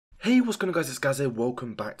Hey, what's going on guys, it's Gaz here,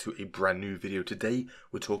 welcome back to a brand new video. Today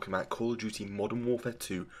we're talking about Call of Duty Modern Warfare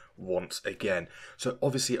 2 once again. So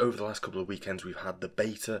obviously over the last couple of weekends we've had the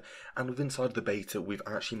beta, and with inside the beta we've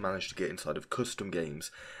actually managed to get inside of custom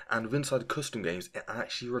games. And with inside custom games it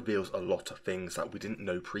actually reveals a lot of things that we didn't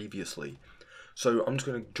know previously. So I'm just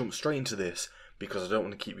going to jump straight into this because I don't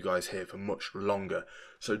want to keep you guys here for much longer.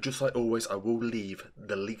 So just like always, I will leave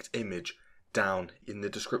the leaked image down in the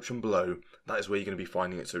description below. That is where you're going to be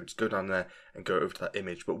finding it, so just go down there and go over to that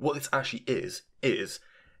image. But what this actually is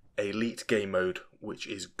a leaked game mode, which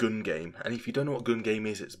is gun game. And if you don't know what gun game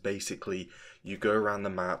is, it's basically you go around the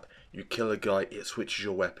map, you kill a guy, it switches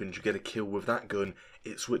your weapons, you get a kill with that gun,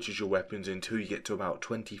 it switches your weapons until you get to about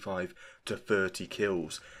 25 to 30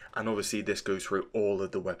 kills. And obviously this goes through all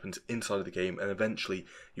of the weapons inside of the game, and eventually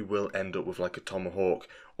you will end up with like a tomahawk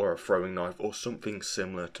or a throwing knife or something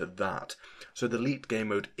similar to that. So the leaked game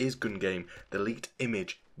mode is gun game. The leaked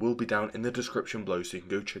image will be down in the description below, so you can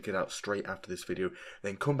go check it out straight after this video.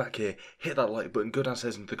 Then come back here, hit that like button, go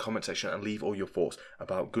downstairs into the comment section and leave all your thoughts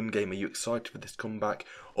about gun game. Are you excited for this comeback,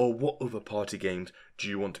 or what other party games do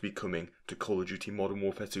you want to be coming to Call of Duty Modern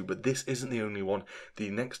Warfare 2? But this isn't the only one. The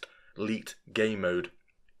next leaked game mode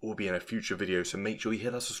will be in a future video, so make sure you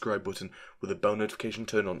hit that subscribe button with the bell notification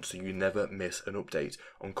turned on so you never miss an update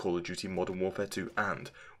on Call of Duty Modern Warfare 2, and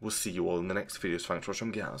we'll see you all in the next videos. Thanks for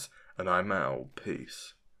watching, Gaz, and I'm out.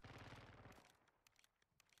 Peace.